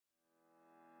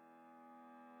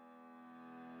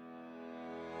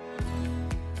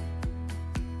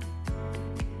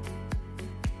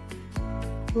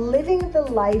living the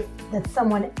life that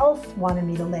someone else wanted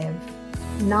me to live,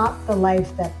 not the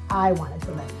life that I wanted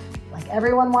to live. Like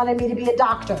everyone wanted me to be a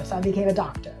doctor, so I became a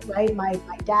doctor, right? My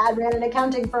dad ran an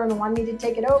accounting firm and wanted me to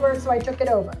take it over, so I took it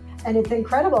over. And it's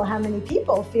incredible how many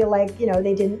people feel like,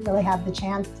 they didn't really have the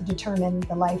chance to determine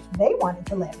the life they wanted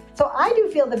to live. So I do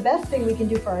feel the best thing we can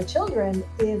do for our children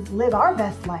is live our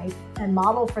best life and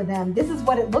model for them, this is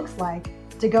what it looks like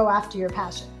to go after your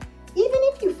passion. Even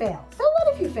if you fail. So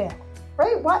what if you fail?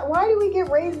 Right? Why do we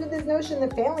get raised with this notion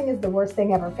that failing is the worst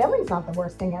thing ever? Failing's not the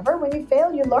worst thing ever. When you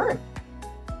fail, you learn.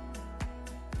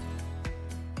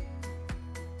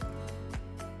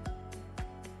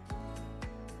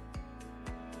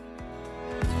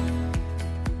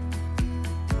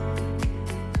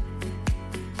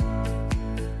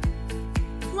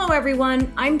 Hello,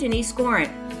 everyone. I'm Denise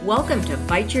Gorin. Welcome to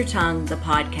Bite Your Tongue, the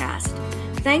podcast.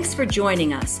 Thanks for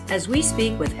joining us as we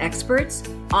speak with experts,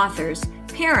 authors,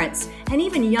 parents, and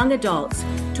even young adults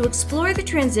to explore the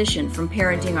transition from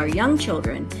parenting our young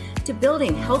children to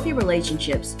building healthy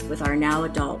relationships with our now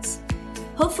adults.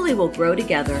 Hopefully, we'll grow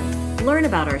together, learn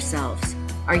about ourselves,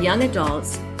 our young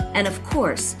adults, and of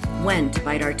course, when to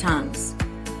bite our tongues.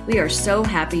 We are so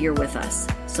happy you're with us,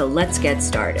 so let's get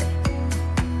started.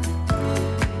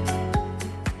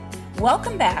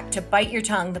 Welcome back to Bite Your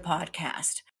Tongue, the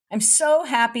podcast. I'm so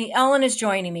happy Ellen is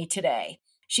joining me today.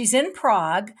 She's in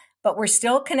Prague, but we're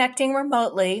still connecting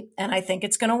remotely, and I think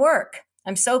it's going to work.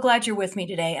 I'm so glad you're with me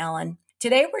today, Ellen.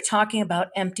 Today, we're talking about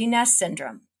empty nest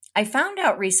syndrome. I found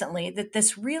out recently that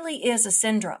this really is a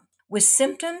syndrome with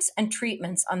symptoms and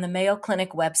treatments on the Mayo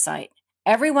Clinic website.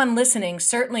 Everyone listening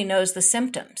certainly knows the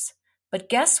symptoms, but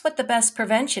guess what the best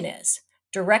prevention is?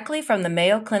 Directly from the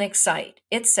Mayo Clinic site,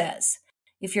 it says,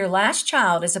 if your last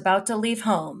child is about to leave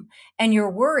home and you're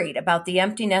worried about the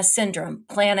empty nest syndrome,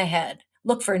 plan ahead.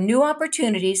 Look for new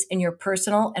opportunities in your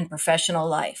personal and professional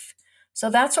life. So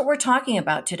that's what we're talking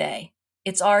about today.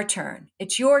 It's our turn.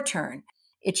 It's your turn.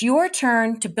 It's your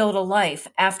turn to build a life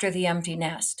after the empty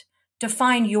nest, to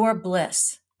find your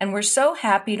bliss. And we're so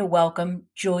happy to welcome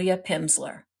Julia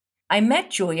Pimsluer. I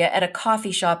met Julia at a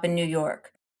coffee shop in New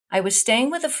York. I was staying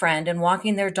with a friend and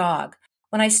walking their dog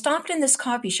when I stopped in this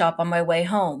coffee shop on my way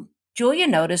home. Julia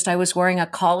noticed I was wearing a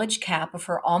college cap of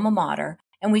her alma mater,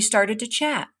 and we started to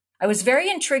chat. I was very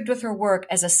intrigued with her work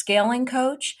as a scaling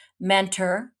coach,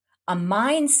 mentor, a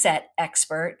mindset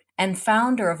expert, and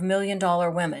founder of $1 Million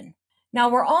Women. Now,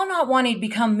 we're all not wanting to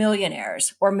become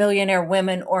millionaires or millionaire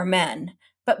women or men,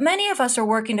 but many of us are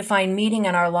working to find meaning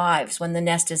in our lives when the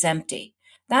nest is empty.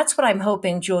 That's what I'm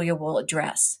hoping Julia will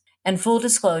address. And full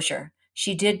disclosure,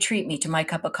 she did treat me to my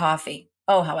cup of coffee.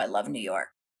 Oh, how I love New York.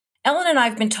 Ellen and I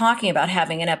have been talking about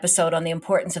having an episode on the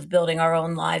importance of building our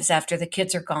own lives after the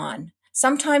kids are gone.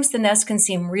 Sometimes the nest can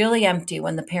seem really empty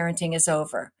when the parenting is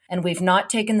over, and we've not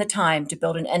taken the time to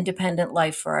build an independent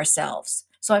life for ourselves.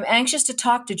 So I'm anxious to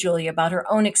talk to Julia about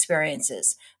her own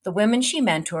experiences, the women she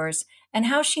mentors, and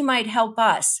how she might help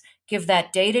us give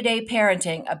that day-to-day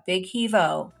parenting a big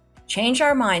heave-o, change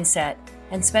our mindset,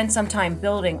 and spend some time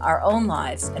building our own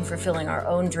lives and fulfilling our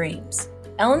own dreams.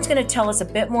 Ellen's going to tell us a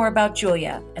bit more about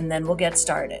Julia, and then we'll get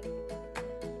started.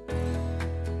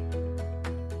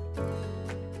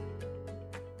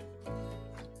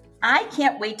 I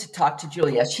can't wait to talk to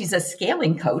Julia. She's a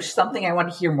scaling coach, something I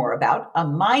want to hear more about, a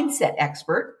mindset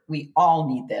expert. We all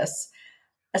need this.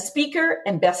 A speaker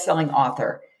and best-selling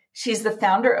author. She's the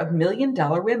founder of $1 Million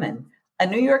Women, a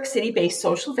New York City-based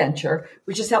social venture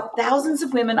which has helped thousands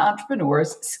of women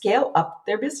entrepreneurs scale up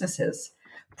their businesses.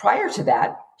 Prior to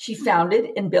that, she founded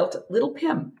and built Little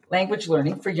Pim, language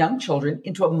learning for young children,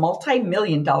 into a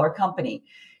multi-million-dollar company.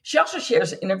 She also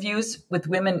shares interviews with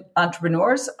women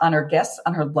entrepreneurs on her guests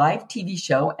on her live TV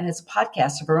show and has a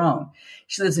podcast of her own.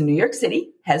 She lives in New York City,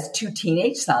 has 2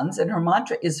 teenage sons, and her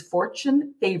mantra is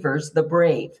fortune favors the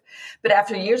brave. But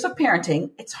after years of parenting,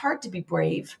 it's hard to be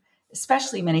brave,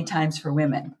 especially many times for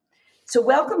women. So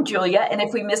welcome, Julia. And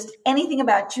if we missed anything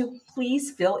about you,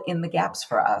 please fill in the gaps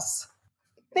for us.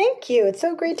 Thank you. It's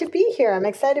so great to be here. I'm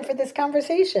excited for this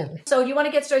conversation. So you want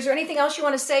to get started? Is there anything else you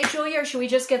want to say, Julia, or should we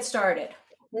just get started?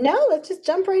 No, let's just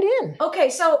jump right in. Okay,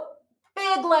 so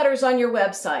big letters on your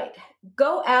website.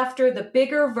 Go after the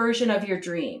bigger version of your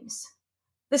dreams.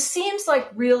 This seems like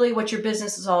really what your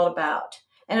business is all about.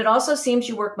 And it also seems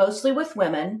you work mostly with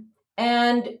women,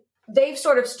 and they've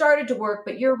sort of started to work,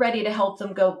 but you're ready to help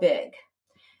them go big.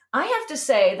 I have to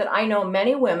say that I know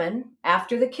many women,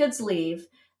 after the kids leave,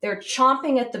 they're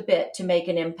chomping at the bit to make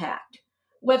an impact,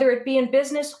 whether it be in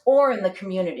business or in the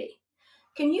community.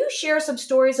 Can you share some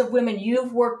stories of women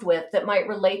you've worked with that might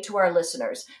relate to our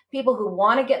listeners? People who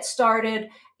want to get started,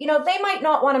 they might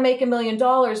not want to make $1 million,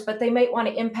 but they might want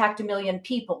to impact 1 million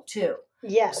people too.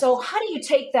 Yes. So how do you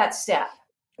take that step?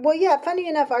 Well, yeah, funny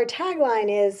enough, our tagline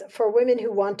is for women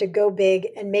who want to go big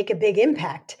and make a big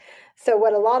impact. So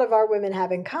what a lot of our women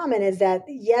have in common is that,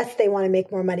 yes, they want to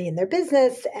make more money in their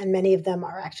business, and many of them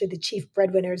are actually the chief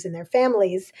breadwinners in their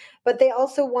families, but they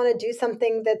also want to do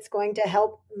something that's going to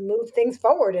help move things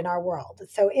forward in our world.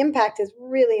 So impact is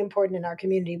really important in our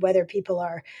community, whether people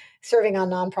are serving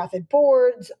on nonprofit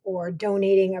boards or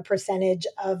donating a percentage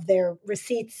of their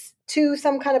receipts to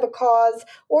some kind of a cause,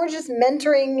 or just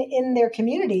mentoring in their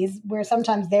communities where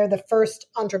sometimes they're the first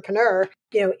entrepreneur,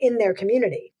 in their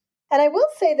community. And I will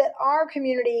say that our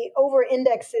community over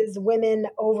indexes women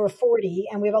over 40,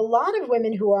 and we have a lot of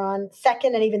women who are on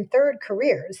second and even third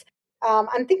careers.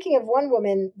 I'm thinking of one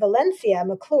woman, Valencia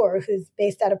McClure, who's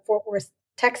based out of Fort Worth,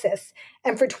 Texas.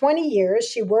 And for 20 years,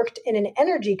 she worked in an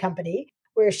energy company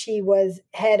where she was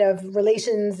head of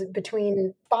relations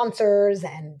between sponsors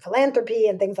and philanthropy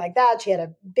and things like that. She had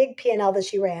a big P&L that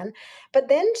she ran. But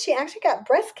then she actually got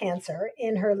breast cancer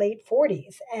in her late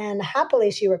 40s. And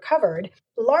happily, she recovered,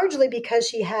 largely because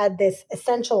she had this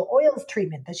essential oils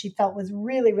treatment that she felt was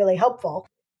really, really helpful.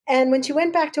 And when she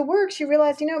went back to work, she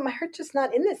realized, my heart's just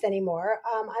not in this anymore.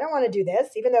 I don't want to do this,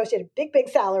 even though she had a big, big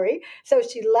salary. So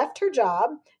she left her job,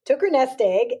 took her nest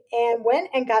egg, and went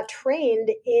and got trained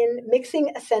in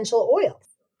mixing essential oils.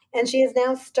 And she has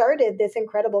now started this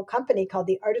incredible company called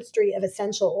the Artistry of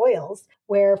Essential Oils,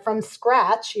 where from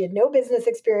scratch, she had no business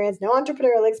experience, no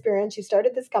entrepreneurial experience. She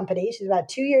started this company. She's about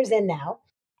 2 years in now.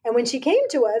 And when she came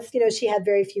to us, she had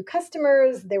very few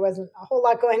customers. There wasn't a whole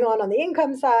lot going on the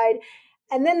income side.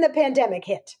 And then the pandemic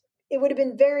hit. It would have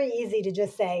been very easy to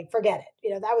just say, forget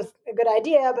it. That was a good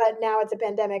idea, but now it's a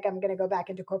pandemic. I'm going to go back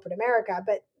into corporate America.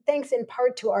 But thanks in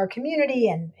part to our community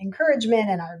and encouragement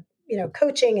and our,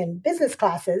 coaching and business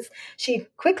classes, she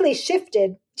quickly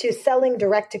shifted to selling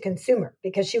direct to consumer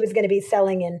because she was going to be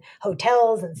selling in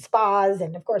hotels and spas.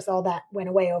 And of course, all that went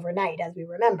away overnight, as we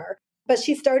remember. But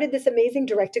she started this amazing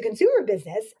direct-to-consumer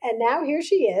business, and now here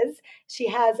she is. She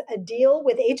has a deal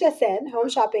with HSN, Home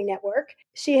Shopping Network.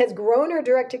 She has grown her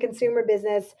direct-to-consumer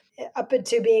business up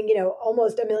into being,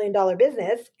 almost $1 million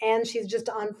business, and she's just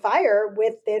on fire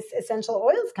with this essential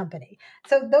oils company.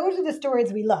 So those are the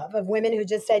stories we love of women who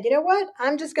just said, you know what,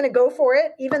 I'm just going to go for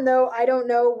it, even though I don't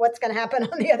know what's going to happen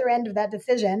on the other end of that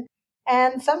decision.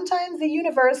 And sometimes the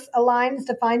universe aligns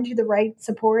to find you the right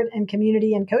support and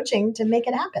community and coaching to make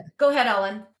it happen. Go ahead,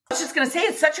 Ellen. I was just going to say,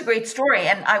 it's such a great story.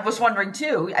 And I was wondering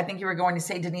too, I think you were going to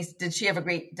say, Denise, did she have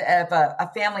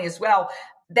a family as well?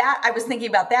 That I was thinking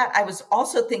about that. I was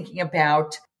also thinking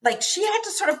about, she had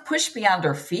to sort of push beyond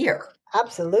her fear.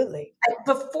 Absolutely.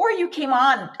 Before you came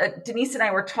on, Denise and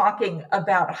I were talking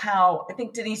about how, I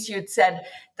think, Denise, you had said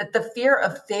that the fear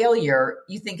of failure,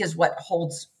 you think, is what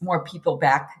holds more people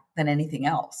back than anything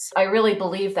else. I really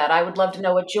believe that. I would love to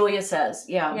know what Julia says.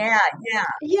 Yeah.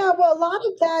 Yeah, well, a lot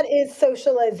of that is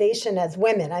socialization as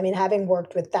women. I mean, having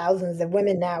worked with thousands of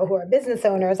women now who are business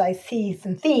owners, I see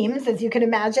some themes, as you can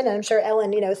imagine. And I'm sure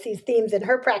Ellen, sees themes in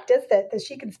her practice that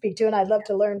she can speak to. And I'd love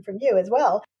to learn from you as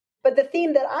well. But the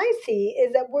theme that I see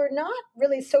is that we're not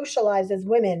really socialized as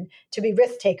women to be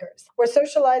risk takers. We're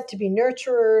socialized to be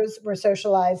nurturers. We're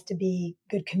socialized to be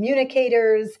good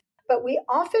communicators. But we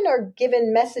often are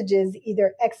given messages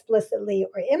either explicitly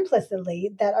or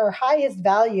implicitly that our highest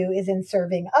value is in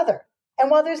serving others.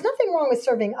 And while there's nothing wrong with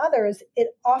serving others, it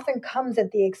often comes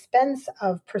at the expense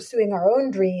of pursuing our own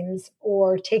dreams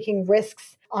or taking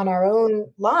risks on our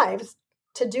own lives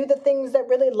to do the things that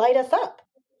really light us up.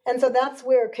 And so that's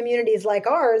where communities like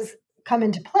ours come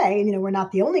into play. We're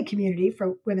not the only community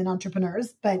for women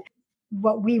entrepreneurs, but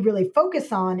what we really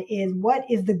focus on is what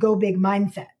is the go big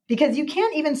mindset. Because you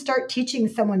can't even start teaching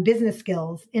someone business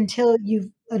skills until you've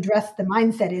addressed the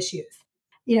mindset issues.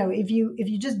 If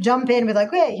you just jump in with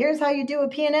hey, here's how you do a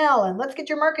P&L and let's get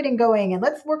your marketing going and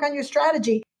let's work on your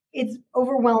strategy, it's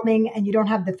overwhelming and you don't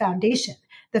have the foundation.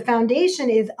 The foundation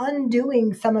is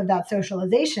undoing some of that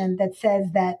socialization that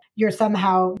says that you're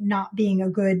somehow not being a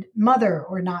good mother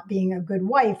or not being a good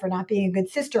wife or not being a good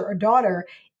sister or daughter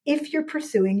if you're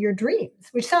pursuing your dreams,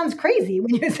 which sounds crazy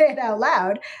when you say it out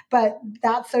loud, but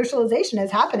that socialization is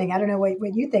happening. I don't know what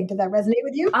you think. Did that resonate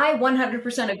with you? I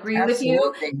 100% agree Absolutely.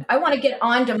 with you. I want to get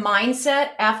on to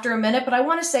mindset after a minute, but I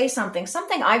want to say something.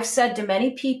 Something I've said to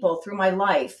many people through my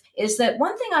life is that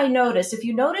one thing I notice, if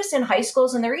you notice in high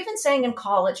schools, and they're even saying in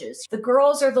colleges, the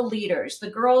girls are the leaders, the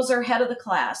girls are head of the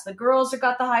class, the girls have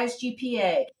got the highest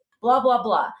GPA, blah, blah,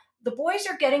 blah. The boys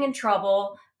are getting in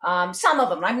trouble. Some of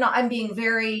them. I'm being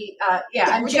very,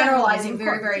 I'm we're generalizing of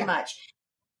very, course, very much.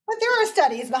 But there are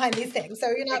studies behind these things. So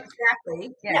you're not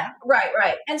exactly. Yeah,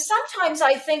 right. And sometimes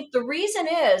I think the reason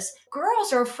is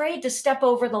girls are afraid to step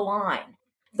over the line.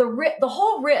 The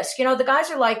whole risk, the guys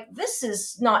are like, this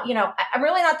is not, I'm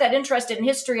really not that interested in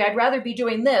history. I'd rather be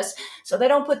doing this. So they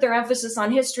don't put their emphasis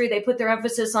on history. They put their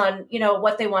emphasis on,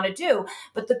 what they want to do.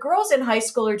 But the girls in high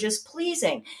school are just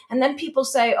pleasing. And then people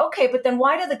say, okay, but then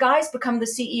why do the guys become the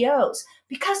CEOs?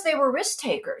 Because they were risk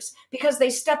takers, because they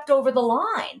stepped over the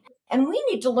line. And we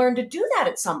need to learn to do that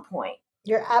at some point.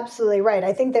 You're absolutely right.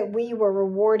 I think that we were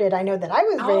rewarded. I know that I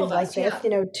was All raised of like us, this,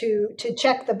 yeah. to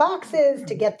check the boxes,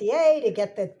 to get the A, to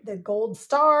get the gold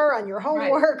star on your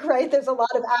homework, right? There's a lot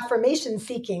of affirmation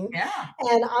seeking. Yeah.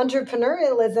 And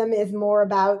entrepreneurialism is more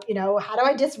about, how do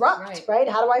I disrupt, right?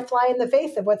 How do I fly in the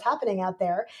face of what's happening out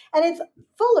there? And it's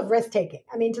full of risk taking.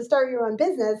 I mean, to start your own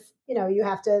business, you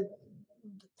have to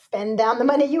spend down the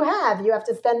money you have. You have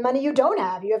to spend money you don't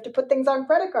have. You have to put things on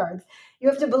credit cards. You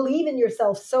have to believe in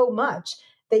yourself so much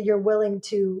that you're willing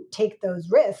to take those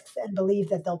risks and believe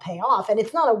that they'll pay off. And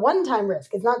it's not a one-time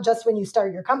risk. It's not just when you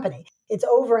start your company. It's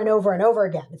over and over and over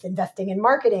again. It's investing in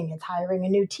marketing. It's hiring a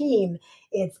new team.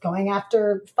 It's going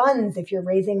after funds if you're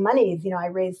raising monies. I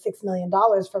raised $6 million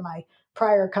for my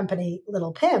prior company,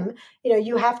 Little Pim.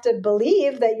 You have to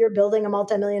believe that you're building a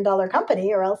multi-million-dollar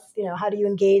company, or else, how do you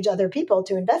engage other people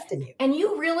to invest in you? And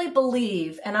you really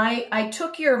believe, and I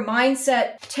took your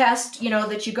mindset test,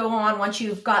 that you go on once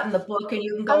you've gotten the book and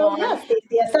you can go on. Yes,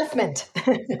 the assessment.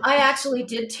 I actually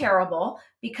did terrible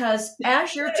because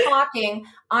as you're talking,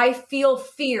 I feel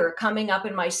fear coming up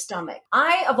in my stomach.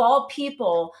 I, of all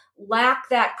people, lack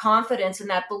that confidence and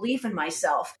that belief in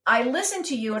myself. I listen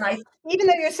to you and even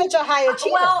though you're such a high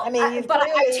achiever.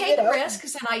 I take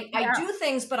risks and I do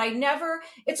things, but I never,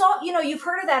 it's all, you've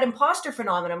heard of that imposter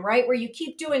phenomenon, right? Where you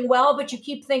keep doing well, but you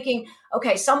keep thinking,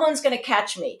 okay, someone's going to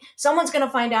catch me. Someone's going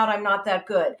to find out I'm not that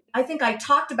good. I think I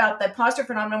talked about the imposter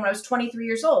phenomenon when I was 23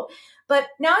 years old. But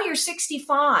now you're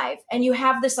 65 and you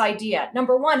have this idea.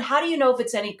 Number one, how do you know if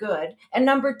it's any good? And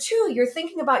number two, you're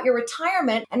thinking about your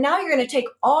retirement and now you're going to take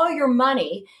all your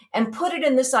money and put it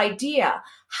in this idea.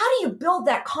 How do you build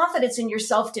that confidence in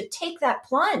yourself to take that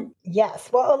plunge? Yes.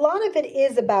 Well, a lot of it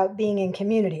is about being in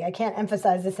community. I can't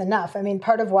emphasize this enough. I mean,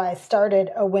 part of why I started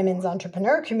a women's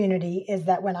entrepreneur community is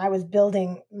that when I was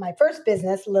building my first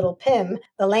business, Little Pim,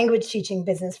 the language teaching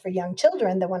business for young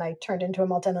children, that when I turned into a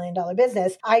multi-million-dollar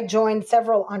business, I joined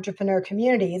several entrepreneur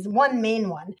communities, one main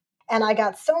one. And I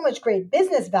got so much great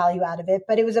business value out of it,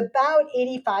 but it was about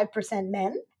 85%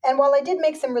 men. And while I did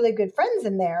make some really good friends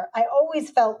in there, I always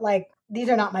felt like these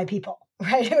are not my people,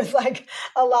 right? It was like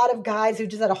a lot of guys who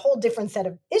just had a whole different set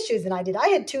of issues than I did. I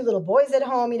had 2 little boys at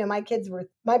home.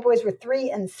 My boys were 3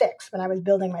 and 6 when I was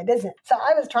building my business. So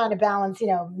I was trying to balance,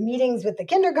 meetings with the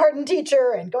kindergarten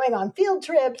teacher and going on field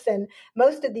trips. And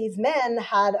most of these men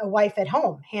had a wife at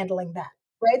home handling that.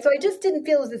 Right. So I just didn't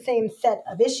feel it was the same set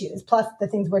of issues, plus the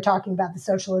things we're talking about, the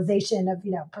socialization of,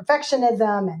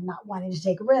 perfectionism and not wanting to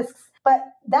take risks. But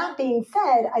that being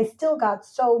said, I still got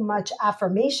so much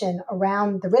affirmation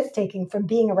around the risk taking from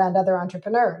being around other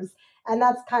entrepreneurs. And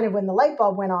that's kind of when the light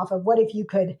bulb went off of what if you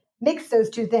could mix those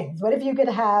two things? What if you could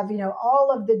have,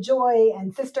 all of the joy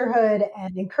and sisterhood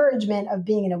and encouragement of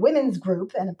being in a women's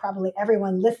group, and probably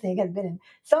everyone listening has been in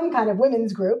some kind of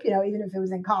women's group, even if it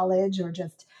was in college or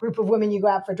just a group of women you go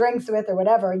out for drinks with or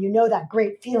whatever, that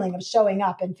great feeling of showing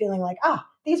up and feeling like,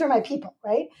 these are my people,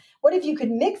 right? What if you could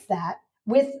mix that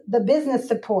with the business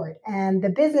support and the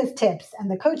business tips and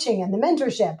the coaching and the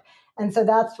mentorship? And so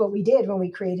that's what we did when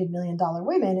we created $1 Million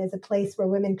Women, is a place where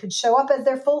women could show up as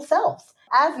their full selves,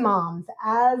 as moms,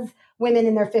 as women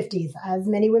in their 50s, as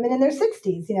many women in their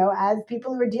 60s, as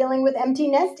people who are dealing with empty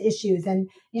nest issues. And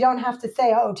you don't have to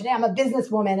say, today I'm a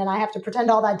businesswoman and I have to pretend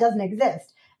all that doesn't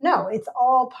exist. No, it's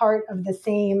all part of the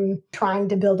same trying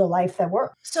to build a life that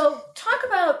works. So talk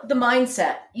about the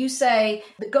mindset. You say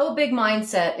the go big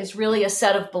mindset is really a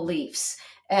set of beliefs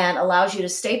and allows you to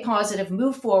stay positive,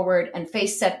 move forward, and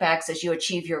face setbacks as you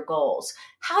achieve your goals.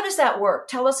 How does that work?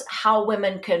 Tell us how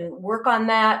women can work on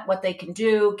that, what they can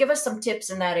do. Give us some tips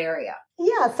in that area.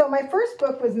 Yeah, so my first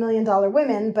book was $1 Million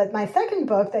Women, but my second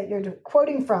book that you're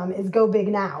quoting from is Go Big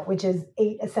Now, which is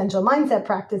 8 essential mindset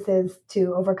practices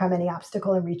to overcome any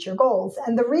obstacle and reach your goals.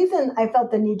 And the reason I felt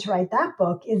the need to write that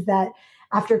book is that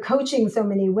after coaching so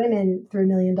many women through $1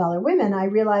 Million Women, I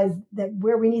realized that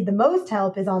where we need the most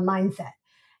help is on mindset.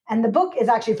 And the book is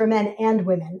actually for men and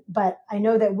women, but I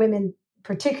know that women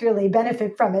particularly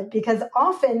benefit from it because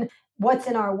often what's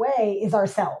in our way is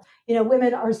ourselves.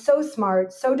 Women are so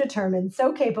smart, so determined,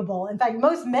 so capable. In fact,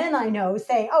 most men I know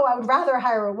say, oh, I would rather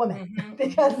hire a woman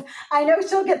because I know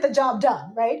she'll get the job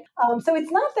done, right? So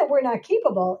it's not that we're not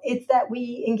capable. It's that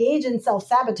we engage in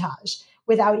self-sabotage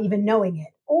without even knowing it.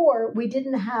 Or we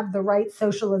didn't have the right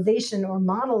socialization or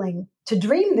modeling to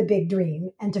dream the big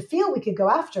dream and to feel we could go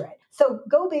after it. So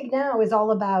Go Big Now is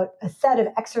all about a set of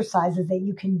exercises that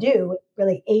you can do,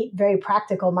 really 8 very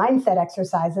practical mindset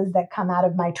exercises that come out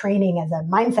of my training as a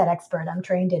mindset expert. I'm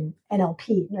trained in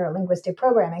NLP, neuro-linguistic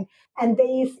programming. And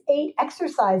these 8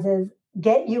 exercises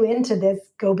get you into this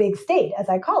go big state, as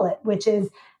I call it, which is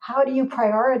how do you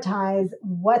prioritize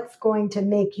what's going to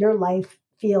make your life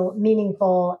feel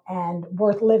meaningful and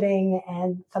worth living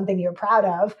and something you're proud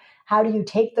of? How do you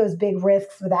take those big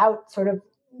risks without sort of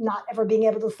not ever being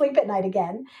able to sleep at night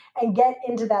again and get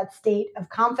into that state of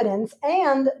confidence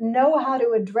and know how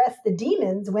to address the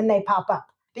demons when they pop up?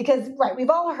 Because, right, we've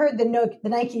all heard the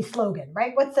Nike slogan,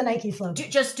 right? What's the Nike slogan?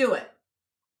 Just do it.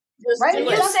 Right? And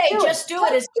you say just do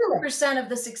it is 10% of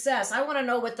the success. I want to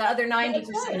know what the other 90%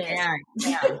 is.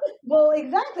 Yeah. Well,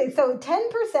 exactly. So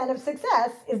 10% of success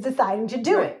is deciding to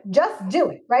do it. Just do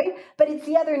it, right? But it's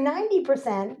the other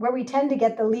 90% where we tend to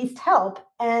get the least help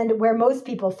and where most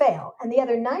people fail. And the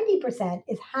other 90%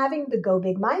 is having the go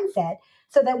big mindset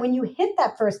so that when you hit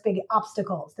that first big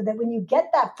obstacle, so that when you get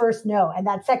that first no and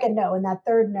that second no and that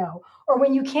third no, or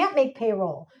when you can't make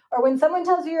payroll, or when someone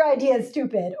tells you your idea is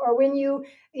stupid, or when you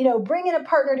bring in a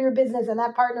partner to your business and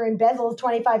that partner embezzles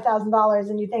 $25,000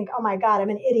 and you think, oh my God, I'm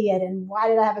an idiot. And why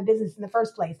did I have a business in the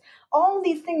first place? All of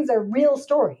these things are real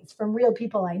stories from real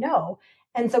people I know.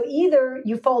 And so either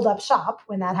you fold up shop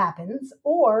when that happens,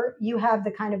 or you have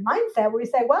the kind of mindset where you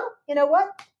say, well, you know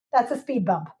what? That's a speed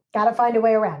bump. Got to find a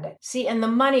way around it. See, and the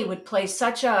money would play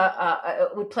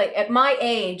at my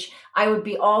age, I would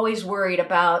be always worried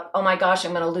about, oh my gosh,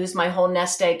 I'm going to lose my whole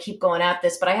nest egg, keep going at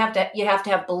this. But you have to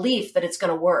have belief that it's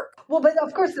going to work. Well, but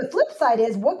of course, the flip side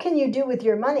is what can you do with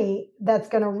your money that's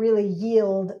going to really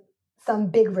yield some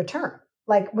big return?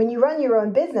 Like when you run your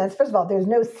own business, first of all, there's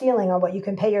no ceiling on what you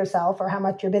can pay yourself or how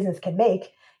much your business can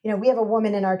make. We have a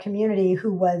woman in our community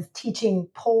who was teaching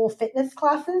pole fitness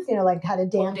classes, like how to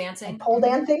dance. Pole dancing. Pole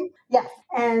dancing. Yes.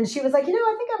 And she was like, I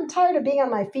think I'm tired of being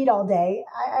on my feet all day.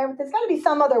 There's got to be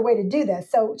some other way to do this.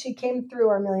 So she came through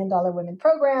our $1 Million Women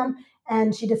program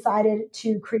and she decided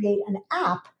to create an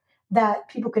app that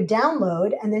people could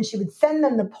download. And then she would send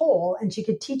them the pole and she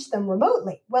could teach them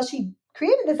remotely. Well, she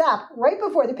created this app right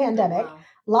before the pandemic.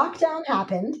 Wow. Lockdown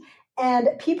happened. And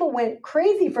people went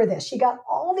crazy for this. She got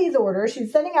all these orders. She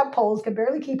was sending out polls, could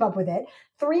barely keep up with it.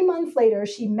 3 months later,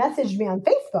 she messaged me on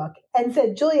Facebook and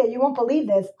said, Julia, you won't believe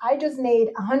this. I just made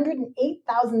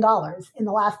 $108,000 in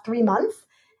the last 3 months.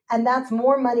 And that's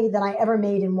more money than I ever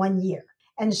made in 1 year.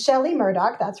 And Shelly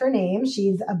Murdoch, that's her name.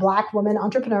 She's a Black woman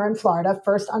entrepreneur in Florida,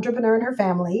 first entrepreneur in her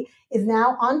family, is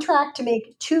now on track to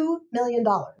make $2 million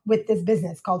with this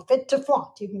business called Fit to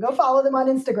Flaunt. You can go follow them on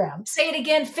Instagram. Say it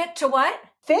again. Fit to what?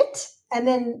 Fit, and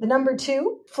then the number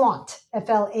 2, flaunt,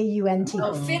 Flaunt.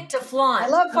 Oh, Fit to Flaunt. I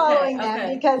love following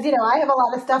them because, I have a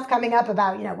lot of stuff coming up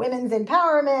about, women's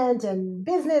empowerment and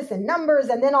business and numbers.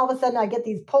 And then all of a sudden I get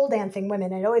these pole dancing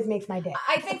women. And it always makes my day.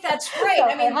 I think that's great. So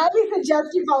I highly suggest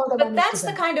you follow them. But that's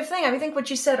the kind of thing. I think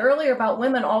what you said earlier about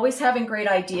women always having great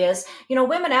ideas.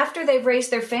 Women, after they've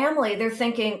raised their family, they're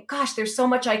thinking, gosh, there's so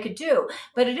much I could do.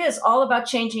 But it is all about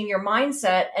changing your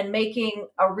mindset and making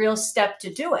a real step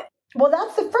to do it. Well,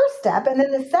 that's the first step. And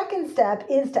then the second step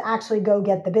is to actually go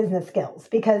get the business skills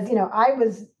because,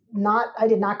 I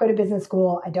did not go to business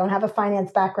school. I don't have a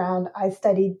finance background. I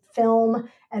studied film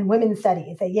and women's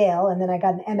studies at Yale, and then I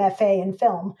got an MFA in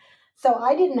film. So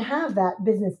I didn't have that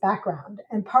business background.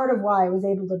 And part of why I was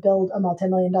able to build a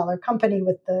multi-million-dollar company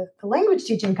with the language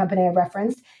teaching company I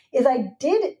referenced is I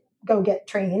did go get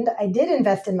trained. I did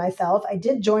invest in myself. I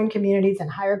did join communities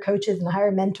and hire coaches and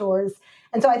hire mentors.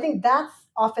 And so I think that's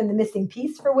often the missing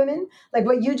piece for women. Like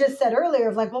what you just said earlier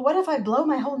of like, well, what if I blow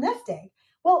my whole nest egg?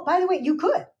 Well, by the way, you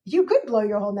could blow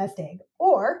your whole nest egg,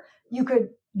 or you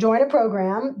could join a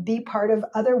program, be part of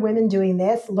other women doing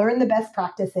this, learn the best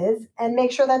practices, and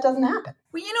make sure that doesn't happen.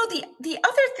 Well, the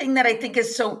other thing that I think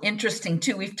is so interesting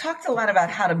too, we've talked a lot about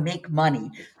how to make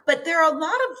money, but there are a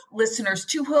lot of listeners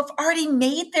too who have already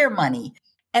made their money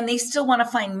and they still want to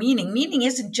find meaning. Meaning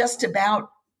isn't just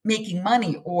about making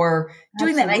money or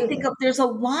doing that. I think there's a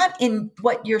lot in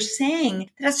what you're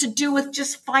saying that has to do with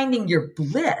just finding your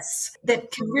bliss that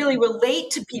can really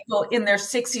relate to people in their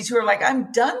 60s who are like,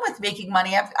 I'm done with making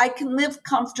money. I can live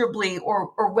comfortably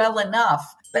or well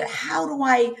enough, but how do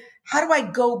I how do I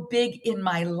go big in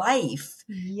my life?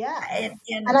 Yes.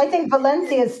 And I think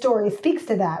Valencia's story speaks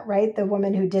to that, right? The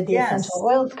woman who did the essential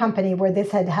oils company, where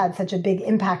this had had such a big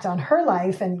impact on her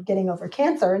life and getting over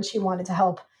cancer. And she wanted to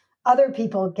help other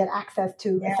people get access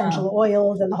to essential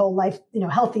oils and the whole life,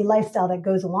 healthy lifestyle that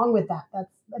goes along with that.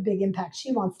 That's a big impact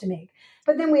she wants to make.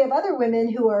 But then we have other women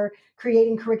who are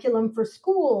creating curriculum for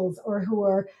schools or who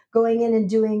are going in and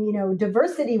doing,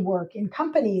 diversity work in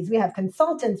companies. We have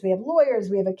consultants, we have lawyers,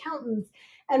 we have accountants.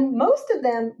 And most of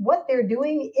them, what they're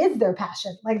doing is their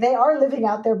passion. Like they are living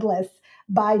out their bliss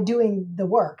by doing the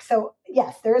work. So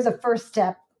yes, there is a first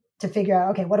step to figure out,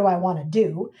 okay, what do I want to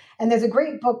do? And there's a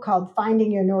great book called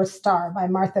Finding Your North Star by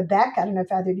Martha Beck. I don't know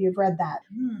if either of you have read that.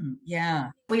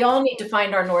 Yeah. We all need to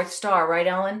find our North Star, right,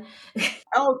 Ellen?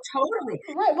 Oh, totally.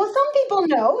 Right. Well, some people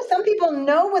know. Some people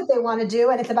know what they want to do,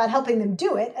 and it's about helping them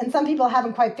do it. And some people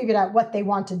haven't quite figured out what they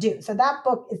want to do. So that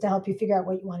book is to help you figure out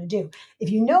what you want to do. If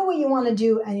you know what you want to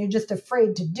do and you're just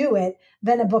afraid to do it,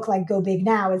 then a book like Go Big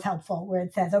Now is helpful, where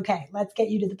it says, okay, let's get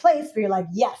you to the place where you're like,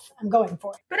 yes, I'm going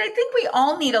for it. But I think we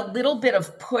all need a little bit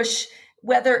of push,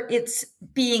 whether it's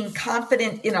being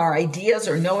confident in our ideas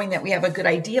or knowing that we have a good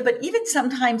idea, but even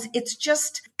sometimes it's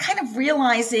just kind of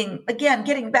realizing, again,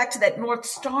 getting back to that North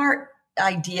Star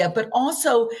idea, but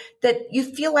also that you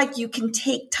feel like you can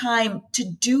take time to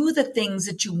do the things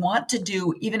that you want to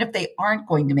do, even if they aren't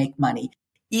going to make money,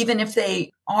 even if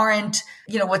they aren't,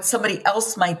 what somebody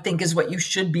else might think is what you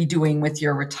should be doing with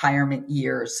your retirement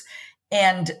years.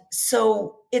 And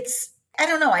so I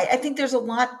don't know. I think there's a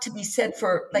lot to be said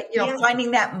for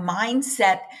finding that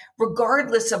mindset,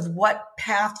 regardless of what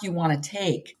path you want to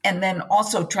take. And then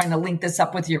also trying to link this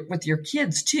up with your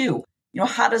kids too.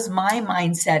 How does my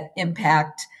mindset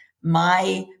impact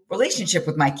my relationship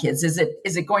with my kids? Is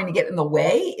it going to get in the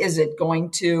way? Is it going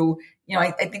to,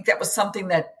 I think that was something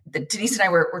that Denise and I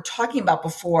were talking about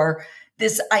before,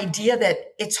 this idea that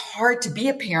it's hard to be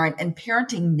a parent and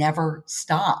parenting never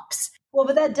stops. Well,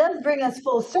 but that does bring us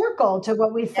full circle to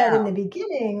what we said in the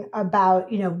beginning about,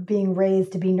 being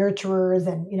raised to be nurturers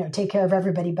and, take care of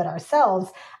everybody but ourselves.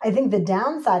 I think the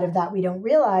downside of that we don't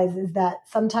realize is that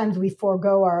sometimes we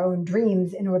forego our own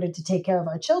dreams in order to take care of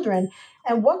our children.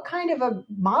 And what kind of a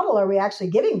model are we actually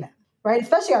giving them? Right?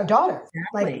 Especially our daughters.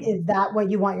 Exactly. Like, is that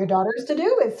what you want your daughters to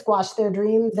do? Is squash their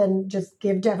dreams and just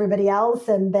give to everybody else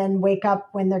and then wake up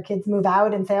when their kids move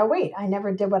out and say, oh, wait, I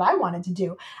never did what I wanted to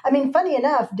do. I mean, funny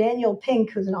enough, Daniel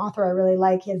Pink, who's an author I really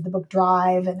like, he has the book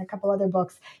Drive and a couple other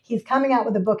books. He's coming out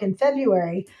with a book in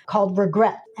February called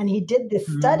Regret. And he did this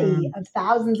study of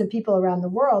thousands of people around the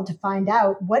world to find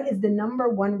out what is the number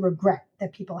one regret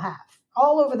that people have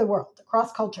all over the world,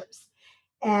 across cultures.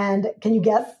 And can you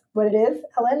guess what it is,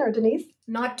 Ellen or Denise?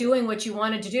 Not doing what you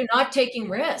wanted to do, not taking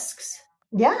risks.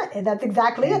 Yeah, that's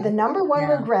exactly it. The number one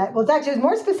regret, well, it was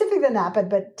more specific than that,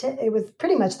 but it was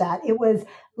pretty much that. It was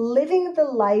living the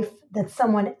life that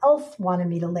someone else wanted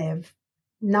me to live,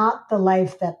 not the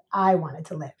life that I wanted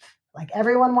to live. Like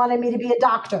everyone wanted me to be a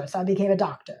doctor, so I became a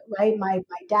doctor, right? My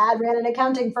dad ran an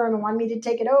accounting firm and wanted me to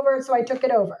take it over, so I took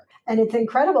it over. And it's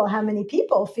incredible how many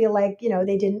people feel like,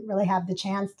 they didn't really have the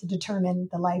chance to determine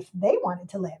the life they wanted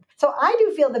to live. So I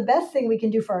do feel the best thing we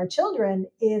can do for our children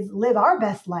is live our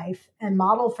best life and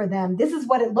model for them. This is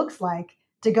what it looks like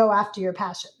to go after your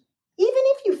passion. Even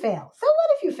if you fail. So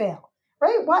what if you fail?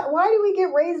 Right? Why do we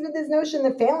get raised with this notion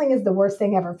that failing is the worst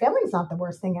thing ever? Failing's not the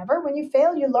worst thing ever. When you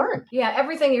fail, you learn. Yeah,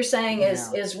 everything you're saying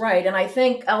is right. And I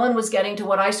think Ellen was getting to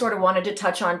what I sort of wanted to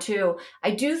touch on too.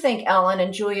 I do think, Ellen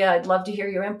and Julia, I'd love to hear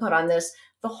your input on this.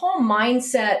 The whole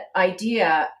mindset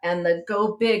idea and the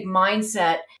go big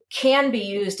mindset can be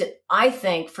used, I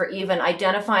think, for even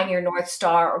identifying your North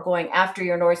Star or going after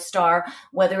your North Star,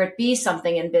 whether it be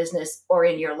something in business or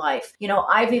in your life.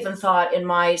 I've even thought in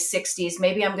my 60s,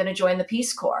 maybe I'm going to join the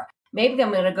Peace Corps. Maybe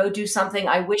I'm going to go do something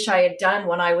I wish I had done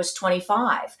when I was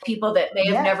 25. People that may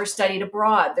have never studied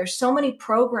abroad. There's so many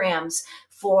programs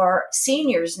for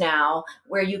seniors now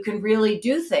where you can really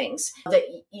do things that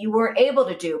you weren't able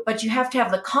to do, but you have to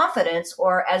have the confidence,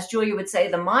 or as Julia would say,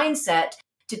 the mindset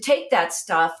to take that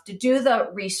stuff, to do the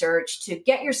research, to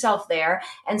get yourself there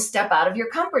and step out of your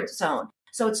comfort zone.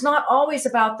 So it's not always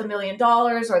about the $1 million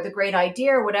or the great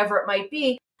idea or whatever it might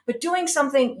be, but doing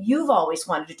something you've always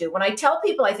wanted to do. When I tell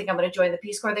people I think I'm going to join the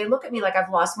Peace Corps, they look at me like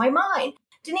I've lost my mind.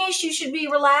 Denise, you should be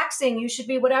relaxing. You should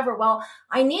be whatever. Well,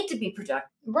 I need to be productive.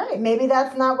 Right. Maybe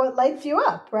that's not what lights you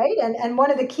up, right? And one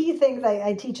of the key things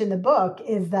I teach in the book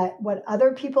is that what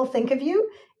other people think of you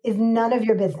is none of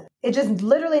your business. It's just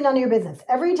literally none of your business.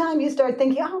 Every time you start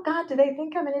thinking, oh God, do they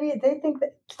think I'm an idiot? They think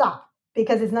that, stop,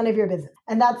 because it's none of your business.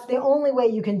 And that's the only way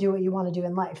you can do what you want to do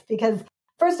in life. Because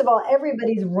first of all,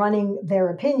 everybody's running their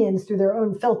opinions through their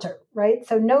own filter, right?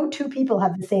 So no two people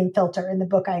have the same filter. In the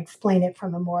book, I explain it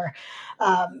from a more,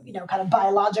 kind of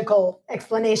biological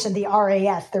explanation, the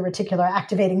RAS, the reticular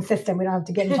activating system. We don't have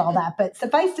to get into all that, but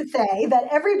suffice to say that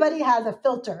everybody has a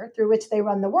filter through which they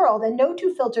run the world, and no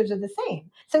two filters are the same.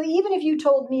 So even if you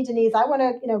told me, Denise, I want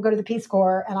to, go to the Peace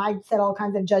Corps, and I said all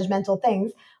kinds of judgmental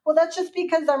things, well, that's just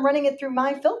because I'm running it through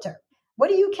my filter. What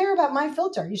do you care about my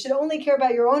filter? You should only care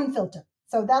about your own filter.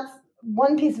 So that's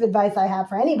one piece of advice I have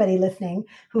for anybody listening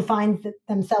who finds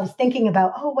themselves thinking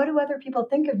about, oh, what do other people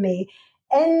think of me?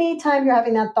 Anytime you're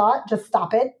having that thought, just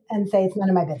stop it and say, it's none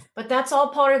of my business. But that's all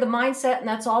part of the mindset, and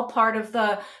that's all part of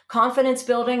the confidence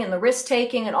building and the risk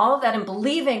taking and all of that, and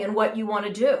believing in what you want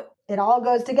to do. It all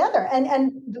goes together.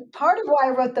 And part of why I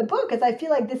wrote the book is I feel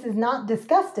like this is not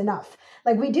discussed enough.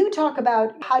 Like, we do talk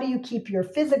about how do you keep your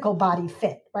physical body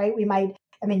fit, right?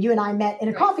 You and I met in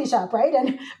a coffee shop, right?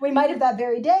 And we might have that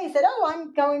very day said, oh,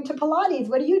 I'm going to Pilates.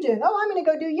 What are you doing? Oh, I'm going to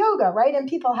go do yoga, right? And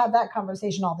people have that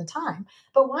conversation all the time.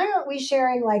 But why aren't we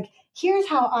sharing, like, here's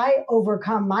how I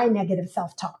overcome my negative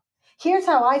self-talk. Here's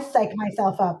how I psych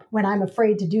myself up when I'm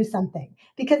afraid to do something.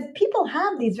 Because people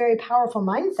have these very powerful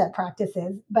mindset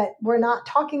practices, but we're not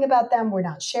talking about them. We're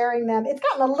not sharing them. It's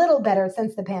gotten a little better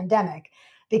since the pandemic,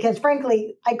 because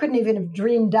frankly, I couldn't even have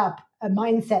dreamed up a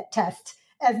mindset test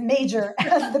as major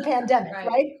as the pandemic,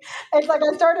 right? It's like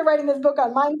I started writing this book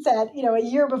on mindset, a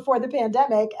year before the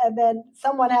pandemic. And then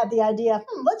someone had the idea,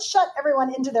 let's shut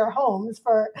everyone into their homes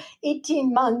for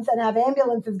 18 months and have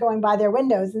ambulances going by their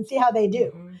windows and see how they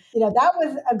do. That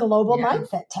was a global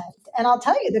mindset test. And I'll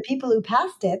tell you, the people who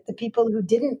passed it, the people who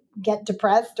didn't get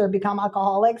depressed or become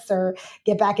alcoholics or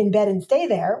get back in bed and stay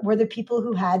there, were the people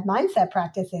who had mindset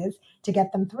practices to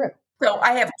get them through. So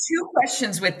I have two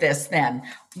questions with this then.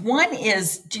 One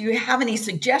is, do you have any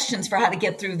suggestions for how to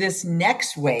get through this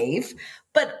next wave?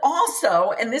 But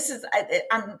also, and this is,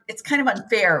 it's kind of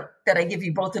unfair that I give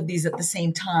you both of these at the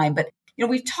same time, but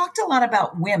we've talked a lot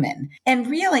about women, and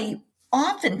really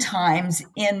oftentimes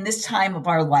in this time of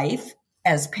our life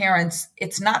as parents,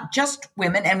 it's not just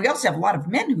women, and we also have a lot of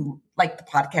men who like the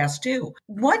podcast too.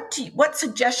 What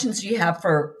suggestions do you have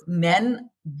for men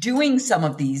doing some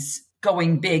of these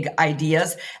going big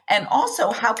ideas? And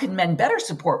also, how can men better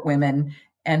support women,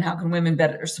 and how can women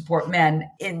better support men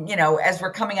in, as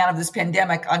we're coming out of this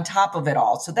pandemic on top of it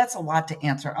all? So that's a lot to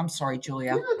answer. I'm sorry,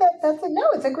 Julia. No,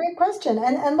 it's a great question.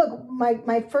 And look,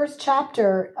 my first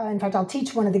chapter, in fact, I'll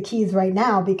teach one of the keys right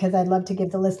now because I'd love to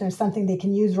give the listeners something they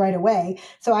can use right away.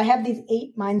 So I have these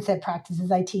 8 mindset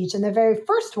practices I teach. And the very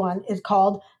first one is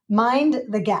called Mind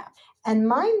the Gap. And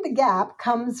Mind the Gap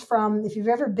comes from, if you've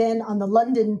ever been on the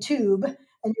London Tube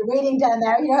and you're waiting down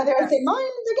there, they would say,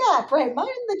 mind the gap, right? Mind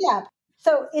the gap.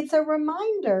 So it's a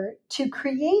reminder to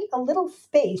create a little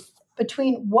space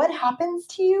between what happens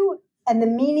to you and the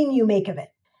meaning you make of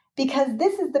it. Because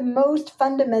this is the most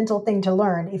fundamental thing to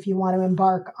learn if you want to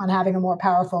embark on having a more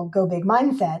powerful go big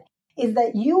mindset, is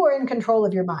that you are in control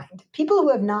of your mind. People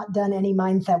who have not done any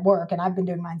mindset work, and I've been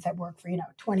doing mindset work for,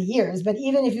 20 years, but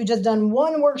even if you've just done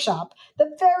one workshop,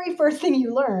 the very first thing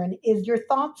you learn is your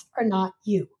thoughts are not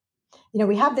you.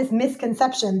 We have this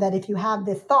misconception that if you have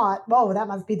this thought, whoa, that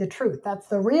must be the truth. That's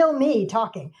the real me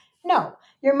talking. No,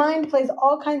 your mind plays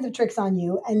all kinds of tricks on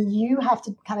you, and you have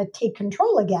to kind of take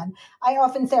control again. I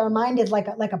often say our mind is like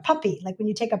a puppy. Like when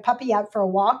you take a puppy out for a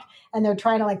walk and they're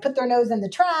trying to put their nose in the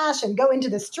trash and go into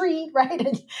the street, right?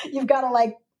 And you've got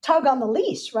to tug on the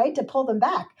leash, right, to pull them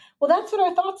back. Well, that's what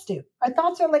our thoughts do. Our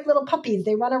thoughts are like little puppies.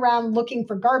 They run around looking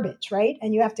for garbage, right?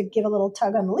 And you have to give a little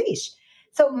tug on the leash.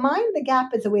 So Mind the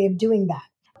Gap is a way of doing that.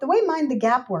 The way Mind the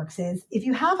Gap works is if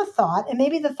you have a thought, and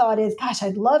maybe the thought is, gosh,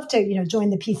 I'd love to,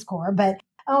 join the Peace Corps, but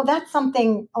that's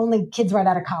something only kids right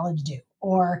out of college do.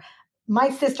 Or my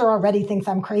sister already thinks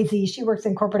I'm crazy. She works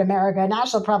in corporate America. Now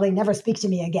she'll probably never speak to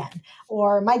me again.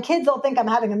 Or my kids will think I'm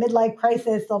having a midlife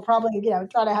crisis. They'll probably,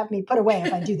 try to have me put away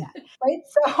if I do that, right?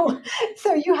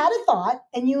 So you had a thought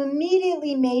and you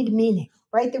immediately made meaning,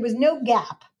 right? There was no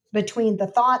gap between the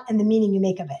thought and the meaning you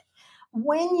make of it.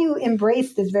 When you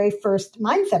embrace this very first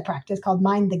mindset practice called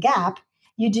Mind the Gap,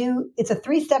 it's a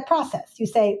 3-step process. You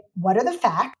say, what are the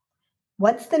facts?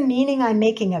 What's the meaning I'm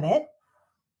making of it?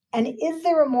 And is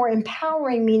there a more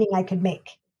empowering meaning I could make?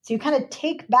 So you kind of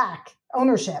take back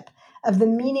ownership of the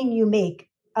meaning you make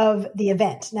of the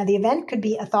event. Now, the event could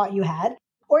be a thought you had,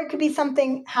 or it could be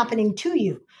something happening to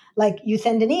you. Like you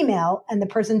send an email and the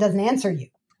person doesn't answer you.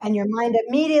 And your mind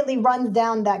immediately goes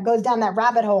down that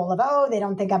rabbit hole of, oh, they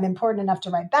don't think I'm important enough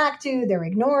to write back to. They're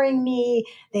ignoring me.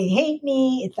 They hate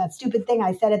me. It's that stupid thing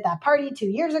I said at that party 2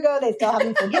 years ago. They still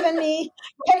haven't forgiven me.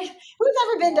 Right? Who's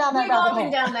ever been down that rabbit hole? We've all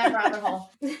been down that rabbit hole.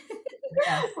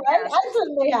 Yes. Right? I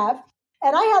certainly have.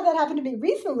 And I had that happen to me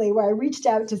recently where I reached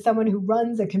out to someone who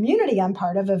runs a community I'm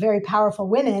part of very powerful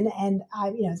women. And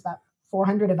it's about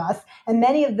 400 of us. And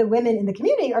many of the women in the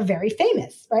community are very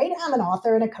famous, right? I'm an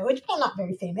author and a coach, but I'm not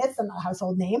very famous. I'm not a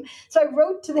household name. So I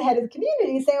wrote to the head of the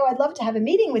community saying, I'd love to have a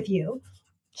meeting with you.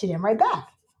 She didn't write back.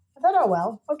 I thought, oh,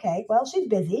 well, okay, well, she's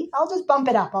busy. I'll just bump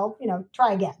it up. I'll,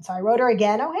 try again. So I wrote her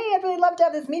again. Oh, hey, I'd really love to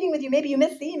have this meeting with you. Maybe you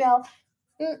missed the email.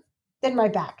 Didn't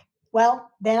write back.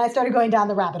 Well, then I started going down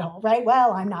the rabbit hole, right?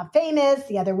 Well, I'm not famous.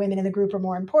 The other women in the group are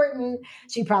more important.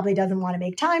 She probably doesn't want to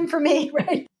make time for me,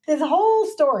 right? This whole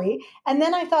story. And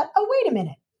then I thought, oh, wait a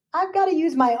minute. I've got to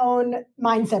use my own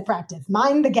mindset practice,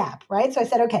 mind the gap, right? So I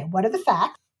said, okay, what are the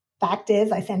facts? Fact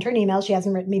is, I sent her an email. She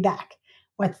hasn't written me back.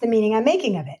 What's the meaning I'm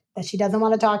making of it? That she doesn't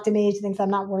want to talk to me. She thinks I'm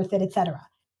not worth it, etc.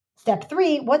 Step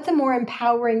 3, what's a more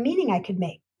empowering meaning I could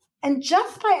make? And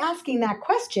just by asking that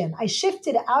question, I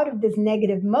shifted out of this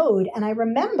negative mode. And I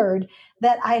remembered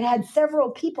that I'd had several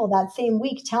people that same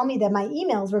week tell me that my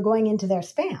emails were going into their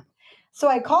spam. So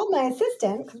I called my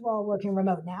assistant, because we're all working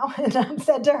remote now, and I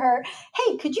said to her,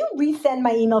 hey, could you resend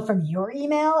my email from your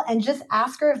email and just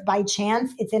ask her if by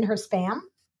chance it's in her spam?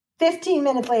 15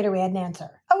 minutes later, we had an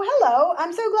answer. Oh, hello.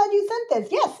 I'm so glad you sent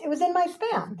this. Yes, it was in my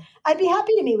spam. I'd be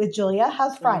happy to meet with Julia.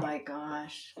 How's Friday? Oh my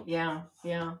gosh. Yeah.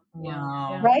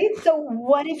 Wow. Right? So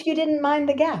what if you didn't mind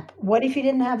the gap? What if you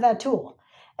didn't have that tool?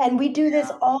 And we do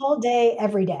this all day,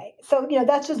 every day. So,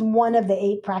 that's just one of the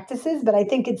 8 practices, but I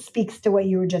think it speaks to what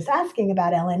you were just asking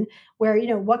about, Ellen, where,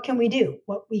 what can we do?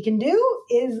 What we can do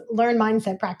is learn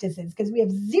mindset practices because we have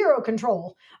zero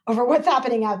control over what's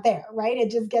happening out there, right?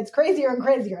 It just gets crazier and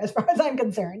crazier as far as I'm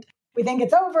concerned. We think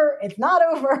it's over. It's not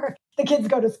over. The kids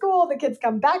go to school. The kids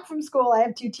come back from school. I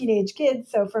have 2 teenage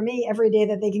kids. So for me, every day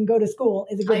that they can go to school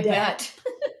is a good day. Bet.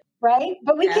 Right?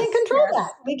 But we can't control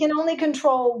that. We can only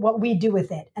control what we do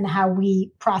with it and how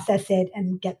we process it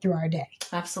and get through our day.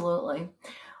 Absolutely.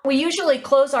 We usually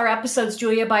close our episodes,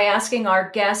 Julia, by asking our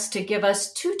guests to give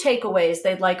us 2 takeaways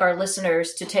they'd like our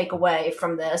listeners to take away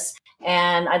from this.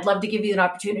 And I'd love to give you an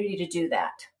opportunity to do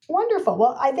that. Wonderful.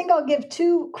 Well, I think I'll give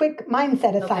 2 quick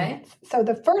mindset assignments. Okay. So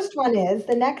the first one is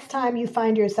the next time you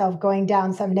find yourself going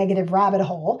down some negative rabbit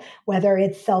hole, whether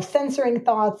it's self-censoring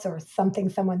thoughts or something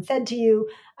someone said to you,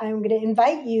 I'm going to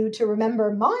invite you to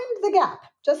remember mind the gap,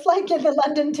 just like in the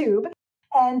London Tube,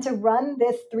 and to run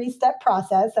this 3-step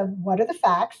process of what are the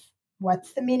facts,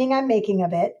 what's the meaning I'm making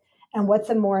of it, and what's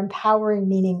a more empowering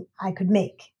meaning I could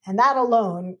make. And that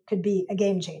alone could be a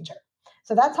game changer.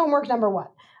 So that's homework number 1.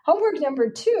 Homework number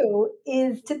 2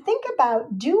 is to think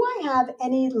about, do I have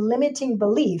any limiting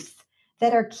beliefs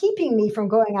that are keeping me from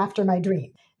going after my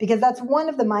dream? Because that's one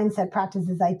of the mindset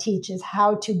practices I teach is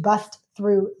how to bust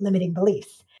through limiting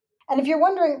beliefs. And if you're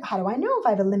wondering, how do I know if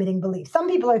I have a limiting belief? Some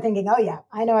people are thinking, oh yeah,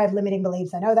 I know I have limiting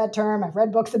beliefs. I know that term. I've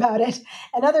read books about it.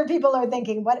 And other people are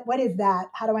thinking, what is that?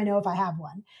 How do I know if I have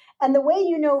one? And the way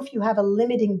you know if you have a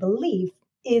limiting belief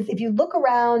is if you look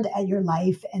around at your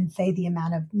life and say the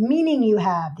amount of meaning you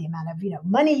have, the amount of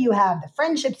money you have, the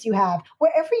friendships you have,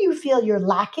 wherever you feel you're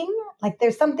lacking, like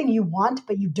there's something you want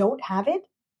but you don't have it,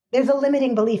 there's a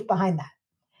limiting belief behind that.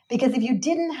 Because if you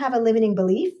didn't have a limiting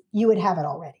belief, you would have it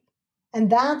already. And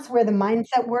that's where the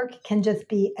mindset work can just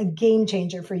be a game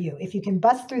changer for you. If you can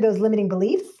bust through those limiting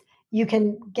beliefs, you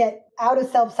can get out of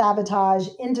self-sabotage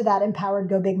into that empowered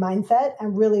go big mindset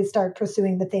and really start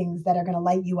pursuing the things that are going to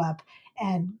light you up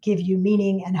and give you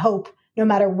meaning and hope no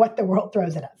matter what the world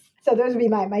throws at us. So those would be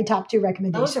my top 2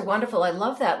 recommendations. Those are wonderful. I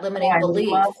love that limiting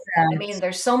belief. I mean,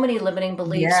 there's so many limiting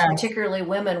beliefs, particularly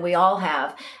women, we all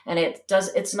have. And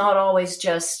it's not always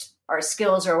just our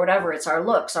skills or whatever. It's our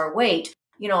looks, our weight.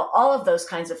 All of those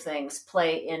kinds of things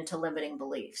play into limiting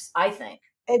beliefs, I think.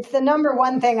 It's the number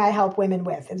 1 thing I help women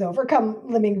with is overcome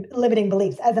limiting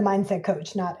beliefs as a mindset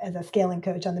coach, not as a scaling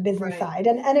coach on the business side.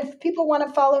 And if people want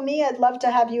to follow me, I'd love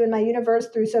to have you in my universe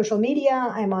through social media.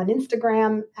 I'm on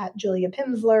Instagram at Julia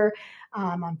Pimsluer.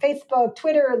 On Facebook,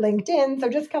 Twitter, LinkedIn. So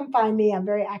just come find me. I'm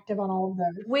very active on all of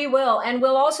those. We will. And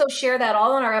we'll also share that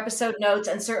all in our episode notes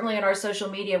and certainly in our social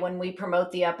media when we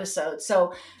promote the episode.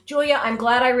 So Julia, I'm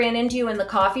glad I ran into you in the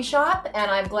coffee shop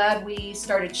and I'm glad we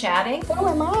started chatting. So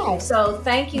am I. So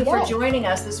thank you for joining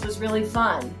us. This was really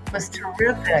fun. It was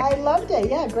terrific. I loved it.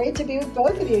 Yeah, great to be with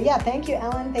both of you. Yeah, thank you,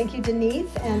 Ellen. Thank you,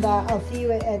 Denise. And I'll see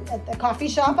you at the coffee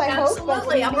shop, I hope.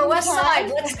 Absolutely. Upper West Side.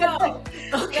 Let's go.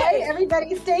 Okay.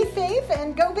 Everybody stay safe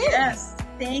and go big. Yes.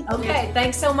 Thank you. Okay,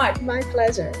 thanks so much. My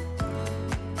pleasure.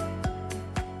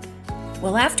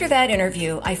 Well, after that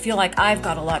interview, I feel like I've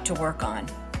got a lot to work on.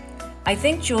 I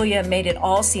think Julia made it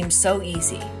all seem so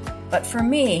easy, but for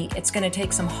me, it's going to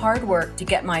take some hard work to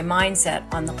get my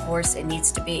mindset on the course it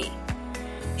needs to be.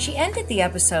 She ended the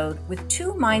episode with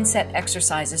 2 mindset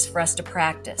exercises for us to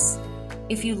practice.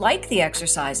 If you like the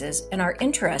exercises and are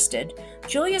interested,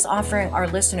 Julia's offering our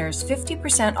listeners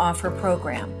 50% off her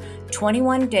program,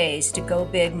 21 Days to Go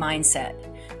Big Mindset.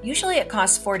 Usually it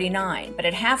costs $49, but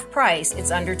at half price,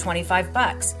 it's under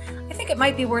 $25. I think it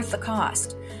might be worth the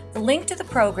cost. The link to the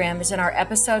program is in our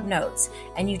episode notes,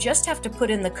 and you just have to put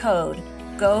in the code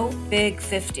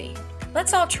GOBIG50.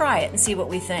 Let's all try it and see what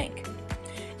we think.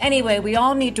 Anyway, we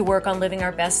all need to work on living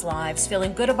our best lives,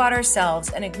 feeling good about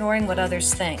ourselves and ignoring what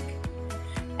others think.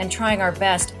 And trying our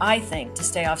best, I think, to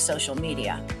stay off social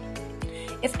media.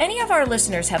 If any of our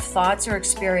listeners have thoughts or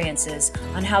experiences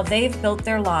on how they've built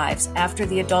their lives after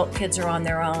the adult kids are on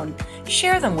their own,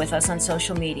 share them with us on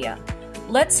social media.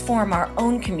 Let's form our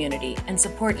own community and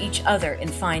support each other in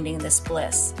finding this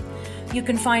bliss. You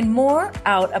can find more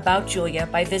out about Julia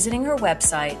by visiting her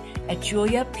website at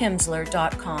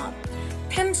juliapimsluer.com.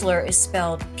 Pimsluer is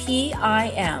spelled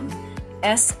Pimsluer.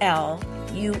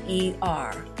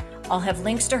 I'll have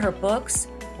links to her books,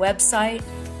 website,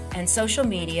 and social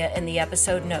media in the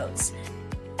episode notes.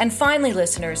 And finally,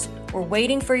 listeners, we're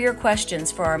waiting for your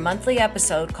questions for our monthly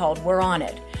episode called We're On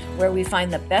It, where we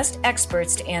find the best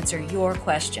experts to answer your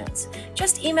questions.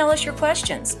 Just email us your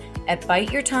questions at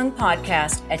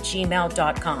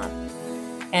biteyourtonguepodcast@gmail.com.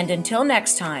 And until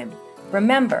next time,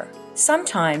 remember,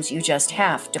 sometimes you just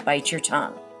have to bite your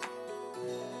tongue.